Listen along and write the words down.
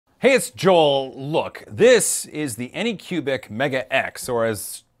Hey, it's Joel. Look, this is the Anycubic Mega X, or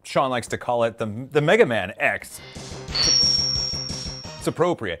as Sean likes to call it, the Mega Man X. It's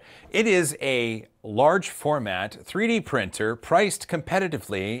appropriate. It is a large format 3D printer priced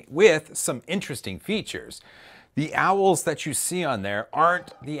competitively with some interesting features. The owls that you see on there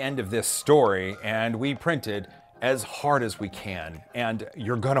aren't the end of this story, and we printed as hard as we can. And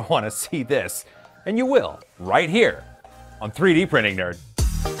you're gonna wanna see this, and you will, right here on 3D Printing Nerd.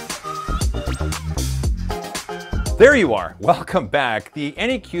 There you are, welcome back. The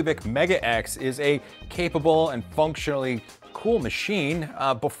Anycubic Mega X is a capable and functionally cool machine.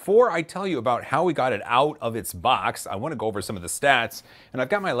 Before I tell you about how we got it out of its box, I want to go over some of the stats. And I've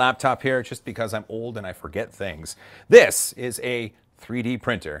got my laptop here just because I'm old and I forget things. This is a 3D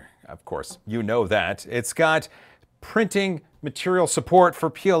printer. Of course, you know that. It's got printing material support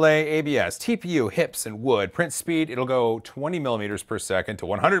for PLA, ABS, TPU, HIPS, and wood. Print speed, it'll go 20 millimeters per second to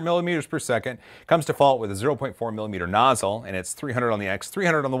 100 millimeters per second. Comes default with a 0.4 millimeter nozzle, and it's 300 on the X,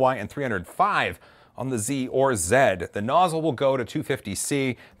 300 on the Y, and 305 on the Z or Z. The nozzle will go to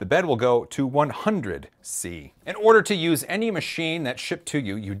 250C, the bed will go to 100C. In order to use any machine that's shipped to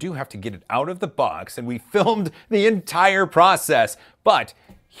you, you do have to get it out of the box, and we filmed the entire process, but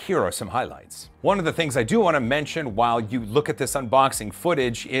here are some highlights. One of the things I do want to mention while you look at this unboxing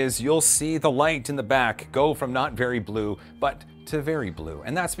footage is you'll see the light in the back go from not very blue, but to very blue.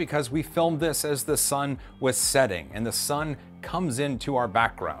 And that's because we filmed this as the sun was setting and the sun comes into our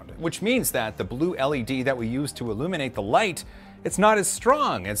background, which means that the blue LED that we use to illuminate the light, it's not as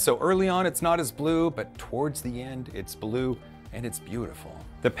strong. And so early on it's not as blue, but towards the end it's blue and it's beautiful.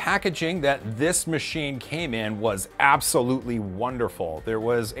 The packaging that this machine came in was absolutely wonderful. There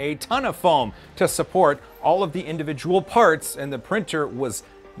was a ton of foam to support all of the individual parts, and the printer was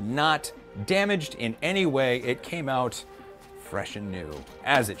not damaged in any way. It came out fresh and new,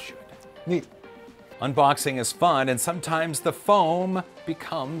 as it should. Neat. Unboxing is fun, and sometimes the foam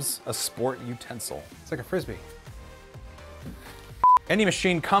becomes a sport utensil. It's like a Frisbee. Any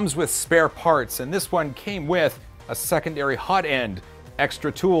machine comes with spare parts, and this one came with a secondary hot end,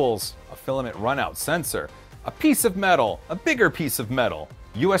 extra tools, a filament runout sensor, a piece of metal, a bigger piece of metal,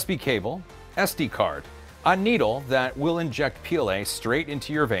 USB cable, SD card, a needle that will inject PLA straight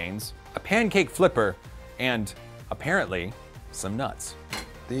into your veins, a pancake flipper, and apparently some nuts.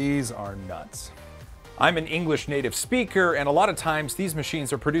 These are nuts. I'm an English native speaker, and a lot of times these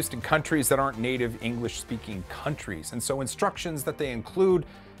machines are produced in countries that aren't native English-speaking countries, and so instructions that they include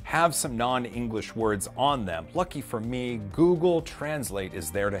have some non-English words on them. Lucky for me, Google Translate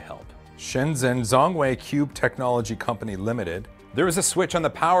is there to help. Shenzhen Zhongwei Cube Technology Company Limited. There is a switch on the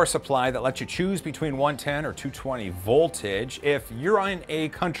power supply that lets you choose between 110 or 220 voltage. If you're in a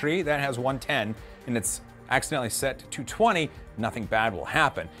country that has 110 and it's accidentally set to 220, nothing bad will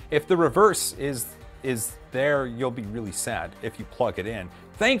happen. If the reverse is there, you'll be really sad if you plug it in.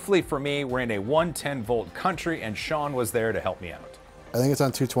 Thankfully for me, we're in a 110 volt country, and Sean was there to help me out. I think it's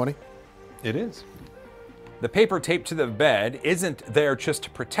on 220. It is. The paper taped to the bed isn't there just to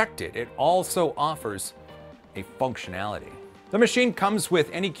protect it. It also offers a functionality. The machine comes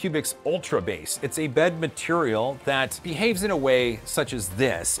with Anycubic's Ultra Base. It's a bed material that behaves in a way such as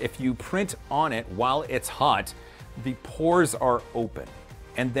this. If you print on it while it's hot, the pores are open.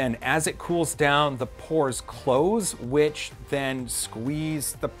 And then as it cools down, the pores close, which then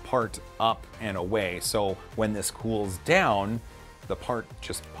squeeze the part up and away. So when this cools down, the part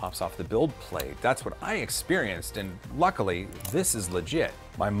just pops off the build plate. That's what I experienced, and luckily, this is legit.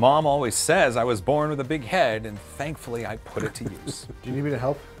 My mom always says I was born with a big head, and thankfully I put it to use. Do you need me to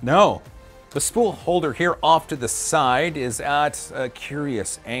help? No. The spool holder here off to the side is at a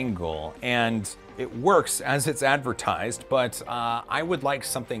curious angle, and it works as it's advertised, but I would like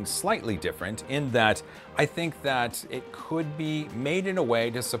something slightly different in that I think that it could be made in a way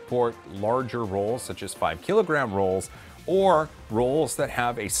to support larger rolls, such as 5 kilogram rolls, or rolls that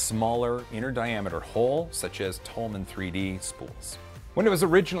have a smaller inner diameter hole, such as Tolman 3D spools. When it was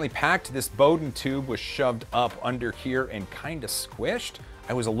originally packed, this Bowden tube was shoved up under here and kind of squished.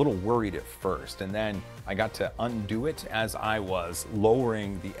 I was a little worried at first, and then I got to undo it as I was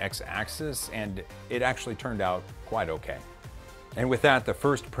lowering the X-axis, and it actually turned out quite okay. And with that, the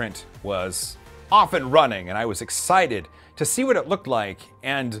first print was off and running, and I was excited to see what it looked like,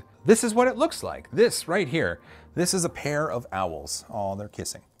 and this is what it looks like. This right here. This is a pair of owls. Oh, they're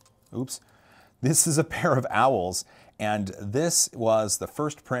kissing. Oops. This is a pair of owls, and this was the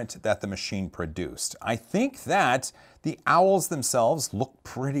first print that the machine produced. I think that the owls themselves look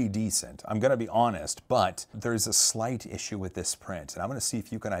pretty decent. I'm gonna be honest, but there's a slight issue with this print, and I'm gonna see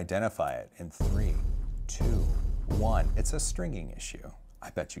if you can identify it in 3, 2, 1. It's a stringing issue. I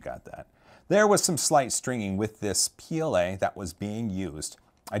bet you got that. There was some slight stringing with this PLA that was being used.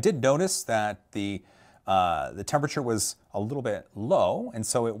 I did notice that the temperature was a little bit low, and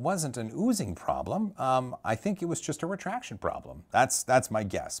so it wasn't an oozing problem. I think it was just a retraction problem. That's my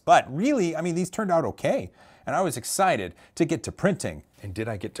guess. But really, I mean, these turned out okay, and I was excited to get to printing. And did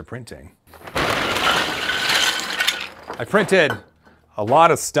I get to printing? I printed a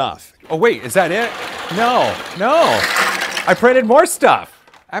lot of stuff. Oh wait, is that it? No. I printed more stuff.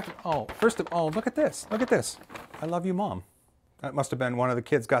 Oh, look at this. Look at this. I love you, Mom. That must have been one of the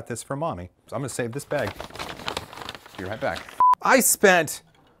kids got this for Mommy. So I'm gonna save this bag. Be right back. I spent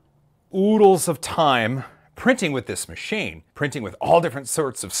oodles of time printing with this machine, printing with all different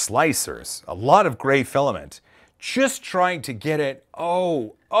sorts of slicers, a lot of gray filament, just trying to get it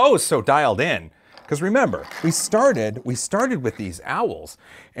so dialed in. Because remember, we started with these owls,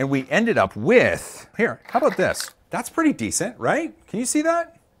 and we ended up with, here, how about this? That's pretty decent, right? Can you see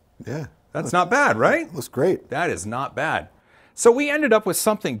that? Yeah. That's not bad, right? Looks great. That is not bad. So we ended up with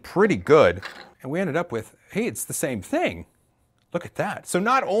something pretty good, and we ended up with, hey, it's the same thing. Look at that. So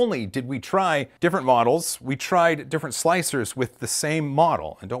not only did we try different models, we tried different slicers with the same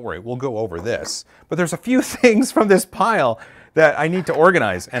model. And don't worry, we'll go over this. But there's a few things from this pile that I need to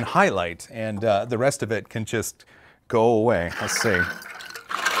organize and highlight, and the rest of it can just go away. Let's see.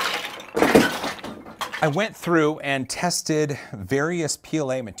 I went through and tested various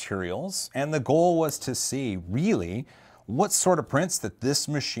PLA materials, and the goal was to see really what sort of prints that this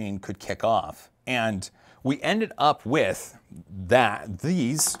machine could kick off. And we ended up with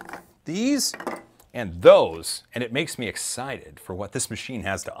these, and those, and it makes me excited for what this machine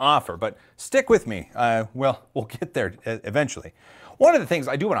has to offer. But stick with me, well, we'll get there eventually. One of the things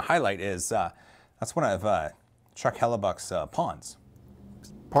I do want to highlight is, that's one of Chuck Hellebuck's ponds.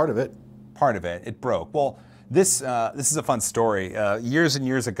 Part of it. Part of it, it broke. Well, this is a fun story. Years and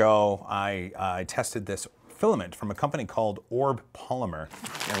years ago, I tested this filament from a company called Orb Polymer,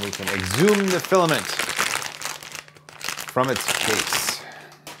 and we can exhume the filament from its case.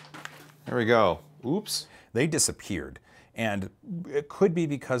 There we go. Oops. They disappeared, and it could be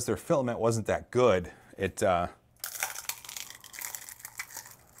because their filament wasn't that good. It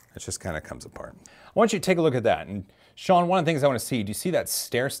just kind of comes apart. I want you to take a look at that. And Sean, one of the things I want to see, do you see that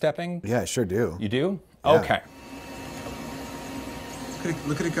stair-stepping? Yeah, I sure do. You do? Yeah. Okay.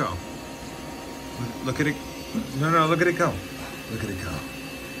 Look at it go. Look at it. No, look at it go. Look at it go.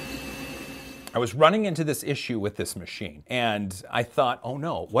 I was running into this issue with this machine, and I thought, oh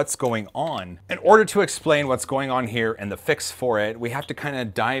no, what's going on? In order to explain what's going on here and the fix for it, we have to kind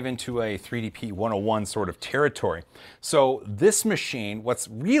of dive into a 3DP 101 sort of territory. So this machine, what's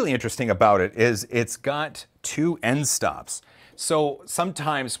really interesting about it is it's got two end stops. So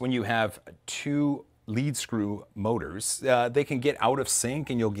sometimes when you have two lead screw motors, they can get out of sync,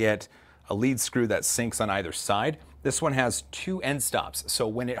 and you'll get a lead screw that sinks on either side. This one has two end stops, so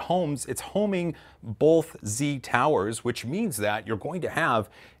when it homes, it's homing both Z towers, which means that you're going to have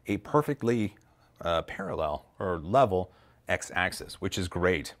a perfectly parallel or level x-axis, which is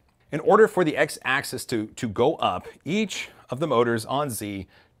great. In order for the x-axis to go up, each of the motors on Z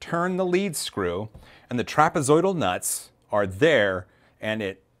turn the lead screw, and the trapezoidal nuts are there, and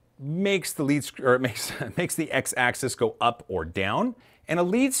it makes the lead screw, or it makes the x-axis go up or down. And a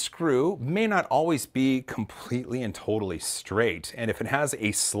lead screw may not always be completely and totally straight. And if it has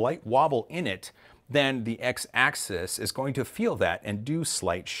a slight wobble in it, then the x-axis is going to feel that and do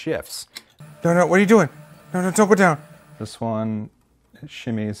slight shifts. No, what are you doing? No, don't go down. This one, it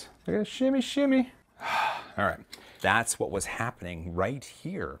shimmies. Shimmy, shimmy. All right, that's what was happening right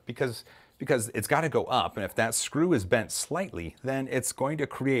here because it's got to go up, and if that screw is bent slightly, then it's going to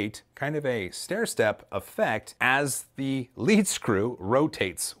create kind of a stair-step effect as the lead screw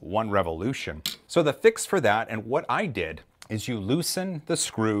rotates one revolution. So the fix for that, and what I did, is you loosen the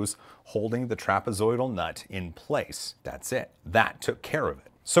screws holding the trapezoidal nut in place. That's it. That took care of it.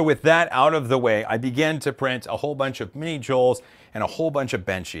 So with that out of the way, I began to print a whole bunch of miniJoels and a whole bunch of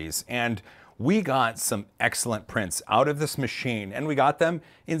benchies, and we got some excellent prints out of this machine, and we got them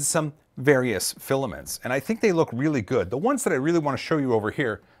in some various filaments, and I think they look really good. The ones that I really want to show you over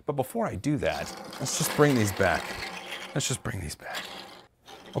here, but before I do that, let's just bring these back.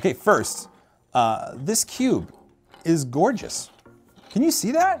 Okay, first, this cube is gorgeous. Can you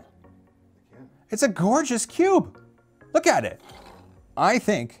see that? It's a gorgeous cube. Look at it. I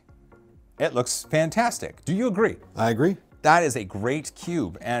think it looks fantastic. Do you agree? I agree. That is a great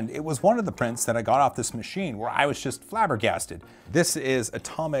cube, and it was one of the prints that I got off this machine where I was just flabbergasted. This is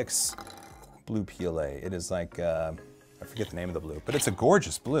Atomic's blue PLA. It is like, I forget the name of the blue, but it's a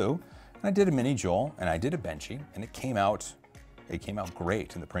gorgeous blue. And I did a miniJoel, and I did a benchy, and it came out It came out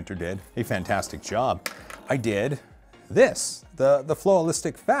great, and the printer did a fantastic job. I did this, the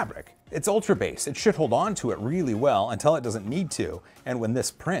Flowalistic fabric. It's ultra base. It should hold on to it really well until it doesn't need to. And when this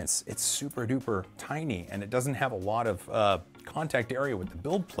prints, it's super duper tiny and it doesn't have a lot of contact area with the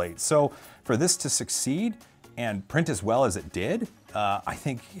build plate. So for this to succeed and print as well as it did, I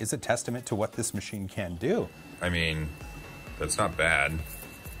think is a testament to what this machine can do. I mean, that's not bad.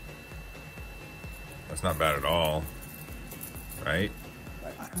 That's not bad at all, right?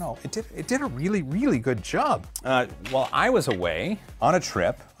 I don't know, it did a really, really good job. While I was away on a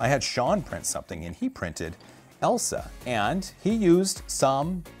trip, I had Sean print something and he printed Elsa. And he used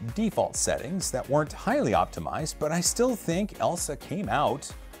some default settings that weren't highly optimized, but I still think Elsa came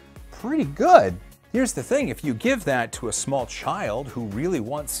out pretty good. Here's the thing, if you give that to a small child who really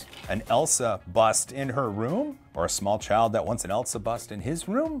wants an Elsa bust in her room, or a small child that wants an Elsa bust in his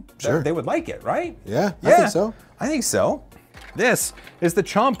room, sure, they would like it, right? Yeah, I think so. I think so. This is the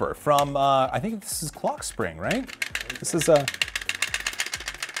Chomper from, I think this is Clock Spring, right? This is it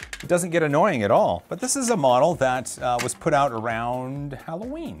doesn't get annoying at all, but this is a model that was put out around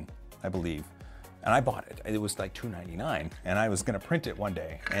Halloween, I believe. And I bought it. It was like $2.99, and I was gonna print it one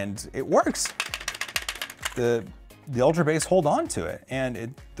day, and it works. The Ultra Base hold on to it,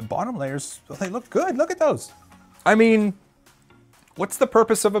 and the bottom layers, they look good. Look at those. I mean, what's the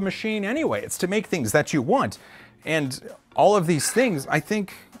purpose of a machine anyway? It's to make things that you want. And all of these things, I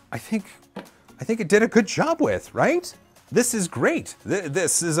think it did a good job with, right? This is great.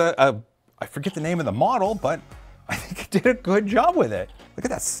 This is I forget the name of the model, but I think it did a good job with it. Look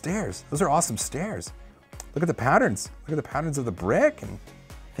at that stairs. Those are awesome stairs. Look at the patterns. Look at the patterns of the brick, and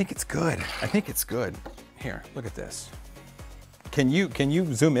I think it's good. I think it's good. Here, look at this. Can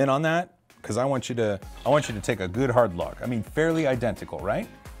you zoom in on that? Because I want you to take a good hard look. I mean, fairly identical, right?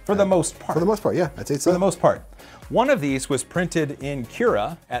 For the most part. For the most part, yeah, I'd say so. For the most part. One of these was printed in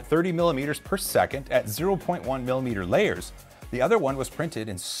Cura at 30 millimeters per second at 0.1 millimeter layers. The other one was printed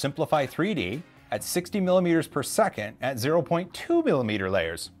in Simplify 3D at 60 millimeters per second at 0.2 millimeter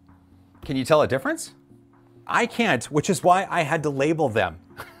layers. Can you tell a difference? I can't, which is why I had to label them.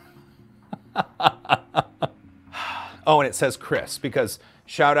 Oh, and it says Chris, because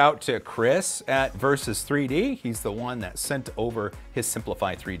shout out to Chris at Versus 3D. He's the one that sent over his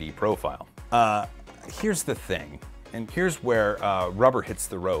Simplify 3D profile. Here's the thing, and here's where rubber hits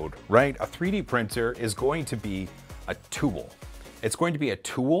the road, right? A 3D printer is going to be a tool. It's going to be a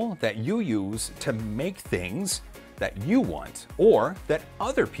tool that you use to make things that you want or that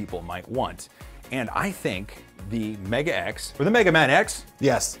other people might want. And I think the Mega X, or the Mega Man X,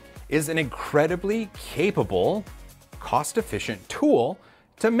 yes, is an incredibly capable, cost-efficient tool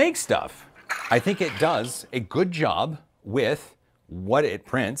to make stuff. I think it does a good job with what it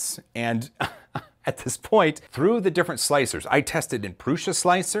prints, and at this point, through the different slicers, I tested in Prusa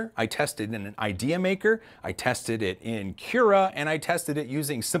Slicer, I tested in an Idea Maker, I tested it in Cura, and I tested it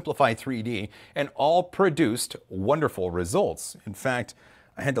using Simplify 3D, and all produced wonderful results. In fact,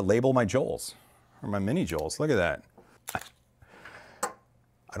 I had to label my Joels, or my miniJoels. Look at that.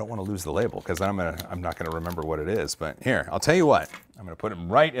 I don't want to lose the label because I'm not gonna remember what it is, but here, I'll tell you what. I'm gonna put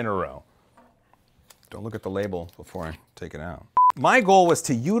them right in a row. Don't look at the label before I take it out. My goal was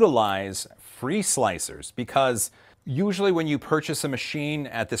to utilize free slicers because usually when you purchase a machine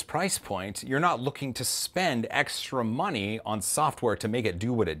at this price point, you're not looking to spend extra money on software to make it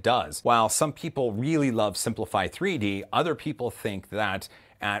do what it does. While some people really love Simplify 3D, other people think that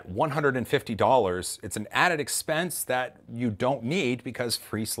at $150, it's an added expense that you don't need because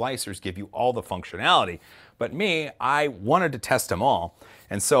free slicers give you all the functionality. But me, I wanted to test them all.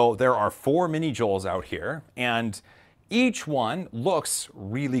 And so there are 4 miniJoels out here, and each one looks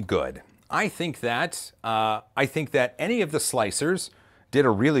really good. I think that any of the slicers did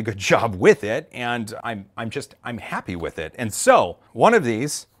a really good job with it, and I'm happy with it. And so one of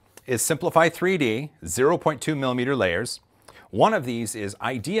these is Simplify 3D, 0.2 millimeter layers. One of these is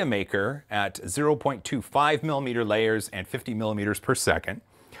Idea Maker at 0.25 millimeter layers and 50 millimeters per second.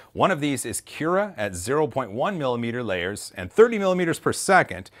 One of these is Cura at 0.1 millimeter layers and 30 millimeters per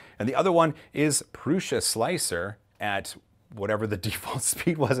second. And the other one is Prusa Slicer at whatever the default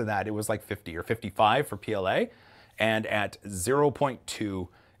speed was in that. It was like 50 or 55 for PLA, and at 0.2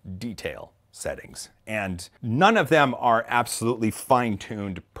 detail settings. And none of them are absolutely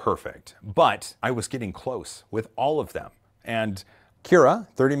fine-tuned perfect, but I was getting close with all of them. And Cura,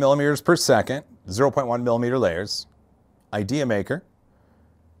 30 millimeters per second, 0.1 millimeter layers, Idea Maker,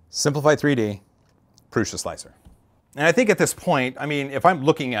 Simplify 3D, Prusa Slicer. And I think at this point, I mean, if I'm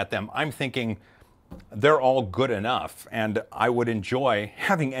looking at them, I'm thinking they're all good enough, and I would enjoy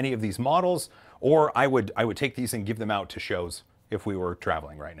having any of these models, or I would take these and give them out to shows if we were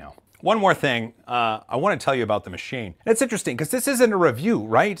traveling right now. One more thing, I want to tell you about the machine. It's interesting because this isn't a review,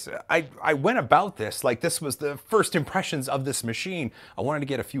 right? I went about this like this was the first impressions of this machine. I wanted to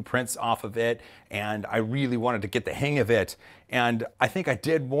get a few prints off of it, and I really wanted to get the hang of it. And I think I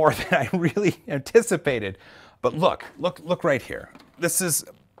did more than I really anticipated. But look right here.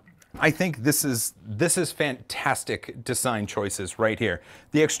 I think this is fantastic design choices right here.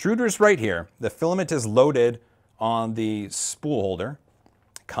 The extruder's right here. The filament is loaded on the spool holder.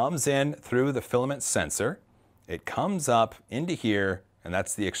 Comes in through the filament sensor. It comes up into here, and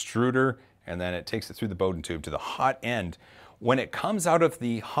that's the extruder, and then it takes it through the Bowden tube to the hot end. When it comes out of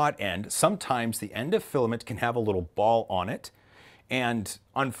the hot end, sometimes the end of filament can have a little ball on it. And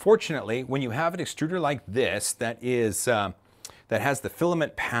unfortunately, when you have an extruder like this that has the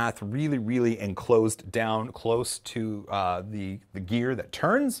filament path really enclosed down close to the gear that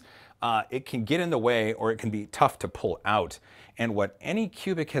turns, it can get in the way, or it can be tough to pull out. And what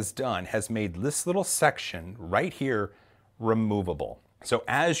Anycubic has done has made this little section right here removable. So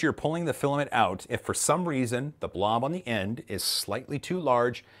as you're pulling the filament out, if for some reason the blob on the end is slightly too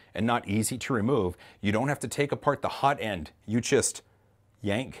large and not easy to remove, you don't have to take apart the hot end. You just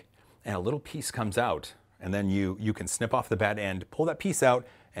yank and a little piece comes out, and then you can snip off the bad end, pull that piece out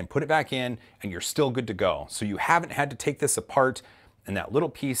and put it back in, and you're still good to go. So you haven't had to take this apart, and that little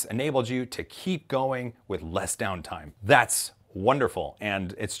piece enabled you to keep going with less downtime. That's wonderful,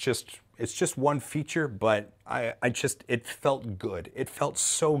 and it's just one feature, but it felt good. It felt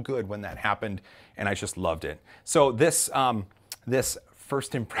so good when that happened, and I just loved it. So this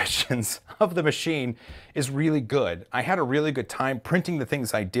first impressions of the machine is really good. I had a really good time printing the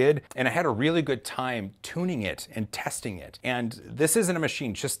things I did, and I had a really good time tuning it and testing it. And this isn't a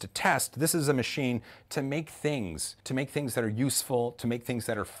machine just to test. This is a machine to make things that are useful, to make things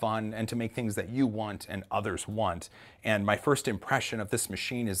that are fun, and to make things that you want and others want. And my first impression of this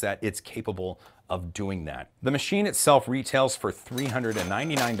machine is that it's capable of doing that. The machine itself retails for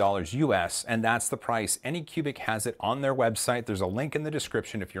 $399 US, and that's the price. Anycubic has it on their website. There's a link in the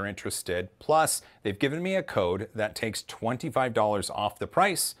description if you're interested. Plus, they've given me a code that takes $25 off the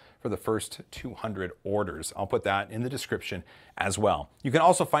price for the first 200 orders. I'll put that in the description as well. You can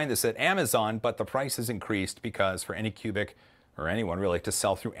also find this at Amazon, but the price is increased because for Anycubic, or anyone really, to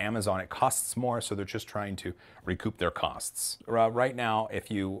sell through Amazon, it costs more, so they're just trying to recoup their costs. Right now,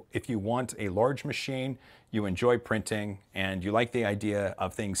 if you want a large machine, you enjoy printing, and you like the idea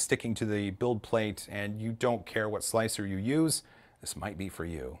of things sticking to the build plate, and you don't care what slicer you use, this might be for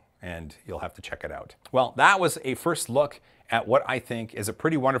you, and you'll have to check it out. Well, that was a first look at what I think is a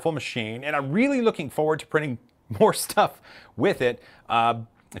pretty wonderful machine, and I'm really looking forward to printing more stuff with it.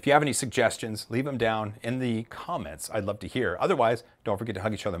 If you have any suggestions, leave them down in the comments. I'd love to hear. Otherwise, don't forget to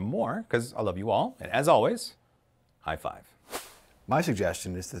hug each other more, because I love you all. And as always, high five. My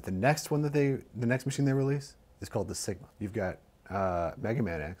suggestion is that the next machine they release is called the Sigma. You've got Mega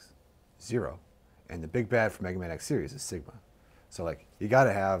Man X, Zero, and the big bad for Mega Man X series is Sigma. So like, you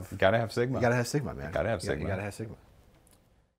gotta have Sigma. You gotta have Sigma, man. Gotta have Sigma. You gotta have Sigma.